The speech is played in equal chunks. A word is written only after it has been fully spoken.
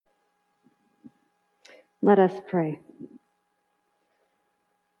Let us pray.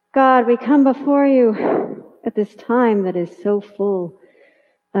 God, we come before you at this time that is so full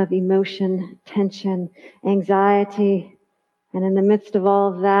of emotion, tension, anxiety, and in the midst of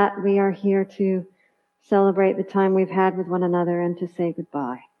all of that, we are here to celebrate the time we've had with one another and to say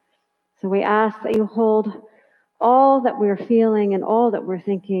goodbye. So we ask that you hold all that we're feeling and all that we're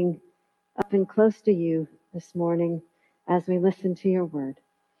thinking up and close to you this morning as we listen to your word.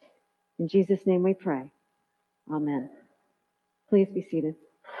 In Jesus' name we pray. Amen. Please be seated.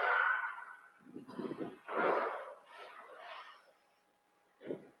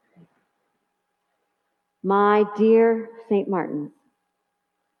 My dear St. Martin,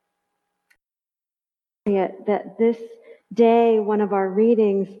 that this day, one of our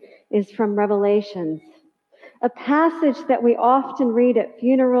readings is from Revelations, a passage that we often read at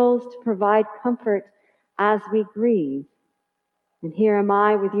funerals to provide comfort as we grieve. And here am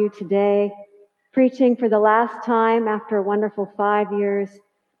I with you today, preaching for the last time after a wonderful 5 years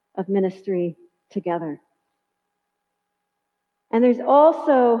of ministry together. And there's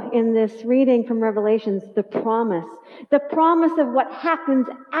also in this reading from Revelations the promise of what happens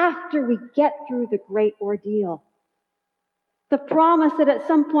after we get through the great ordeal. The promise that at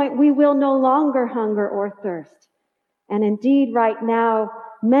some point we will no longer hunger or thirst. And indeed, right now,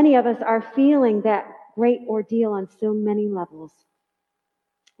 many of us are feeling that great ordeal on so many levels.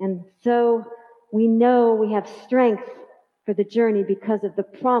 And so we know we have strength for the journey because of the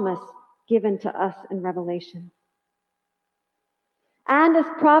promise given to us in Revelation. And as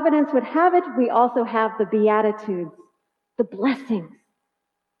providence would have it, we also have the Beatitudes, the blessings.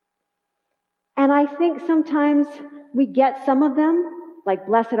 And I think sometimes we get some of them, like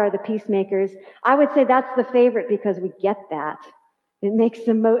blessed are the peacemakers. I would say that's the favorite because we get that. It makes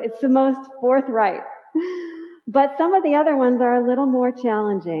it's the most forthright. But some of the other ones are a little more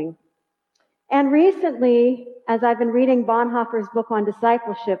challenging. And recently, as I've been reading Bonhoeffer's book on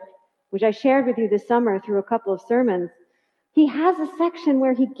discipleship, which I shared with you this summer through a couple of sermons, he has a section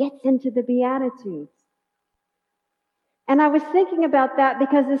where he gets into the Beatitudes. And I was thinking about that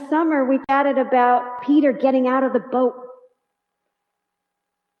because this summer we chatted about Peter getting out of the boat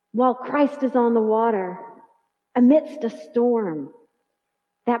while Christ is on the water amidst a storm.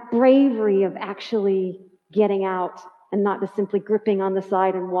 That bravery of actually getting out and not just simply gripping on the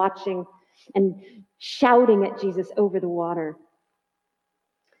side and watching and shouting at Jesus over the water.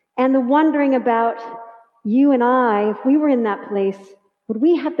 And the wondering about you and I, if we were in that place, would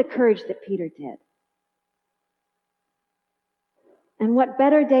we have the courage that Peter did? And what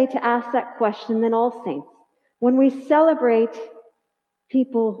better day to ask that question than All Saints, when we celebrate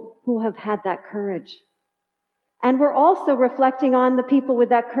people who have had that courage. And we're also reflecting on the people with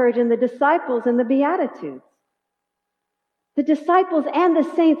that courage and the disciples and the Beatitudes. The disciples and the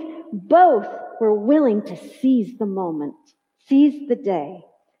saints both were willing to seize the moment, seize the day,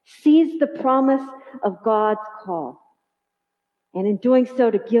 seize the promise of God's call. And in doing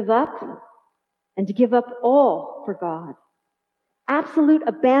so, to give up and to give up all for God. Absolute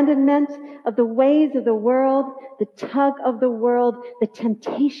abandonment of the ways of the world, the tug of the world, the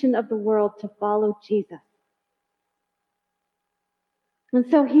temptation of the world to follow Jesus. And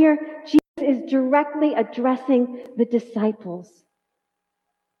so here, Jesus is directly addressing the disciples.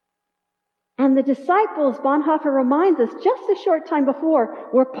 And the disciples, Bonhoeffer reminds us, just a short time before,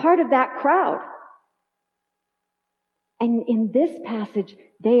 were part of that crowd. And in this passage,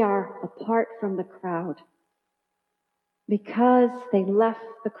 they are apart from the crowd because they left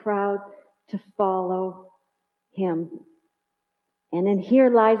the crowd to follow him. And in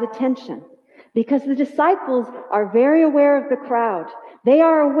here lies a tension, because the disciples are very aware of the crowd. They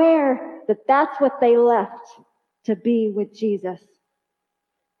are aware that that's what they left to be with Jesus.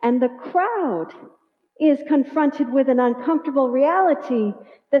 And the crowd is confronted with an uncomfortable reality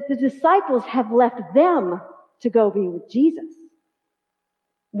that the disciples have left them to go be with Jesus.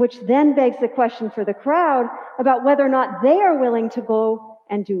 Which then begs the question for the crowd about whether or not they are willing to go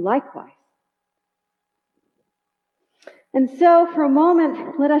and do likewise. And so for a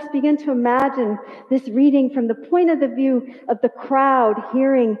moment, let us begin to imagine this reading from the point of the view of the crowd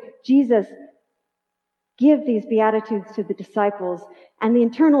hearing Jesus give these Beatitudes to the disciples and the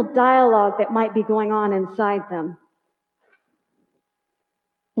internal dialogue that might be going on inside them.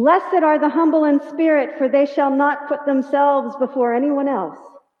 Blessed are the humble in spirit, for they shall not put themselves before anyone else.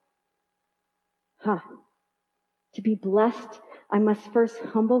 To be blessed, I must first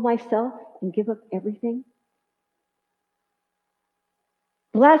humble myself and give up everything.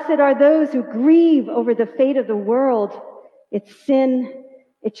 Blessed are those who grieve over the fate of the world, its sin,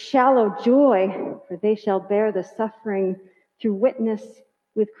 its shallow joy, for they shall bear the suffering through witness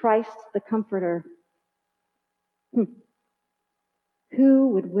with Christ the Comforter. Who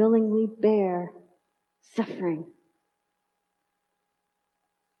would willingly bear suffering?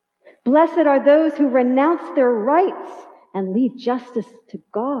 Blessed are those who renounce their rights and leave justice to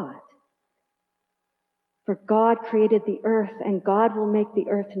God. For God created the earth, and God will make the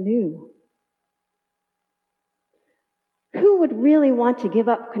earth new. Who would really want to give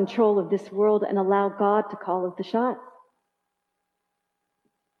up control of this world and allow God to call the shots?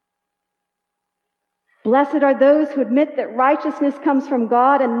 Blessed are those who admit that righteousness comes from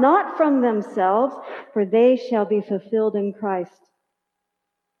God and not from themselves, for they shall be fulfilled in Christ.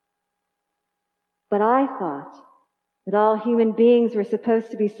 But I thought that all human beings were supposed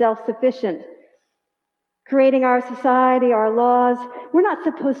to be self-sufficient, creating our society, our laws. We're not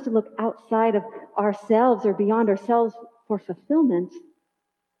supposed to look outside of ourselves or beyond ourselves for fulfillment.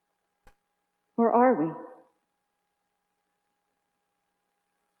 Or are we?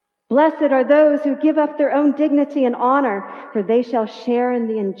 Blessed are those who give up their own dignity and honor, for they shall share in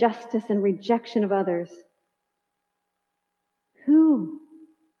the injustice and rejection of others.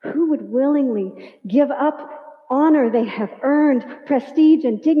 Who would willingly give up honor they have earned, prestige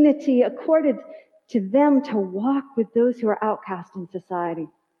and dignity accorded to them to walk with those who are outcast in society?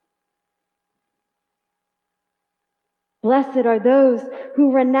 Blessed are those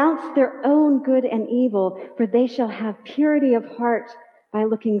who renounce their own good and evil, for they shall have purity of heart by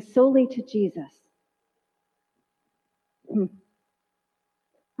looking solely to Jesus.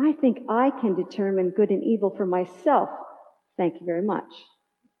 I think I can determine good and evil for myself. Thank you very much.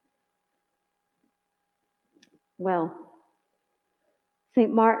 Well,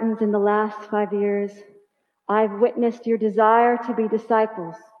 St. Martin's, in the last 5 years, I've witnessed your desire to be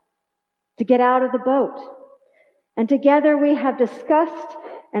disciples, to get out of the boat. And together we have discussed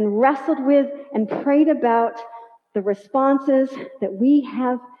and wrestled with and prayed about the responses that we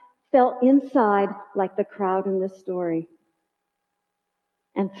have felt inside like the crowd in this story.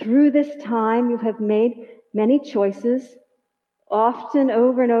 And through this time, you have made many choices, often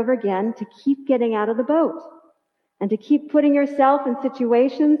over and over again, to keep getting out of the boat and to keep putting yourself in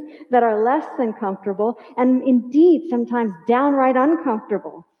situations that are less than comfortable and indeed sometimes downright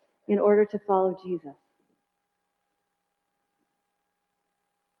uncomfortable in order to follow Jesus.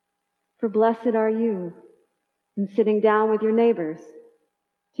 For blessed are you in sitting down with your neighbors,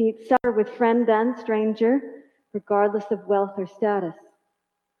 to eat supper with friend and stranger, regardless of wealth or status.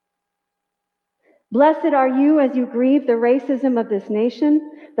 Blessed are you as you grieve the racism of this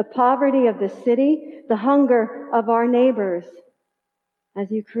nation, the poverty of this city, the hunger of our neighbors,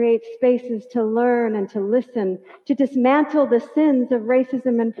 as you create spaces to learn and to listen, to dismantle the sins of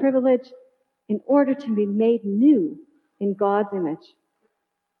racism and privilege in order to be made new in God's image.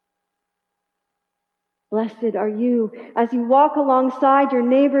 Blessed are you as you walk alongside your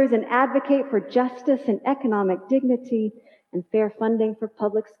neighbors and advocate for justice and economic dignity and fair funding for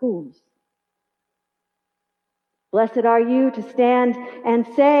public schools. Blessed are you to stand and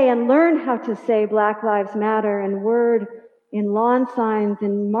say and learn how to say Black Lives Matter and word in lawn signs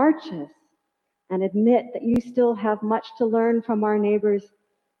and marches, and admit that you still have much to learn from our neighbors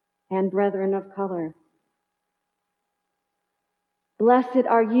and brethren of color. Blessed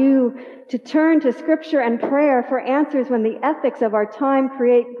are you to turn to Scripture and prayer for answers when the ethics of our time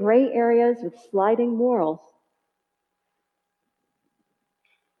create gray areas with sliding morals.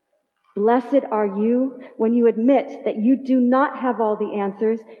 Blessed are you when you admit that you do not have all the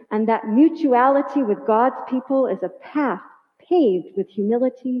answers and that mutuality with God's people is a path paved with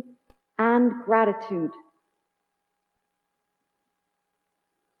humility and gratitude.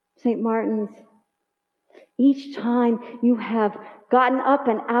 St. Martin's, each time you have gotten up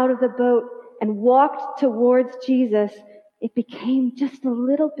and out of the boat and walked towards Jesus, it became just a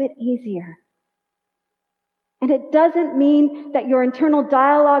little bit easier. And it doesn't mean that your internal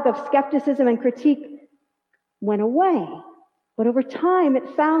dialogue of skepticism and critique went away. But over time,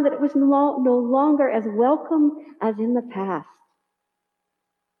 it found that it was no longer as welcome as in the past.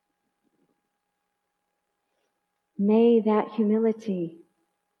 May that humility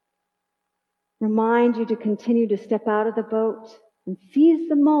remind you to continue to step out of the boat and seize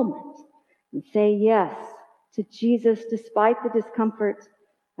the moment and say yes to Jesus despite the discomfort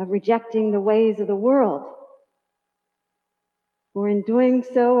of rejecting the ways of the world. For in doing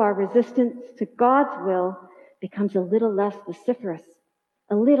so, our resistance to God's will becomes a little less vociferous,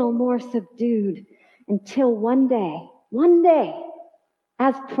 a little more subdued, until one day,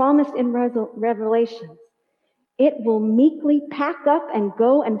 as promised in Revelation, it will meekly pack up and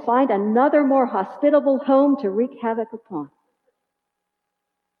go and find another more hospitable home to wreak havoc upon.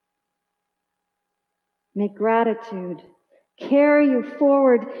 May gratitude carry you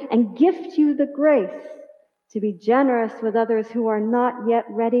forward and gift you the grace to be generous with others who are not yet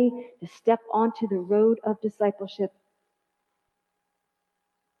ready to step onto the road of discipleship.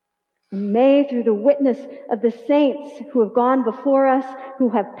 And may, through the witness of the saints who have gone before us, who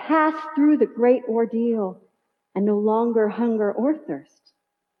have passed through the great ordeal and no longer hunger or thirst,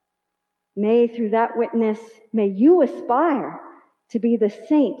 may, through that witness, may you aspire to be the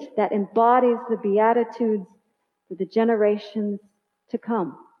saint that embodies the Beatitudes for the generations to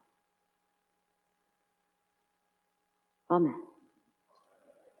come. Amen.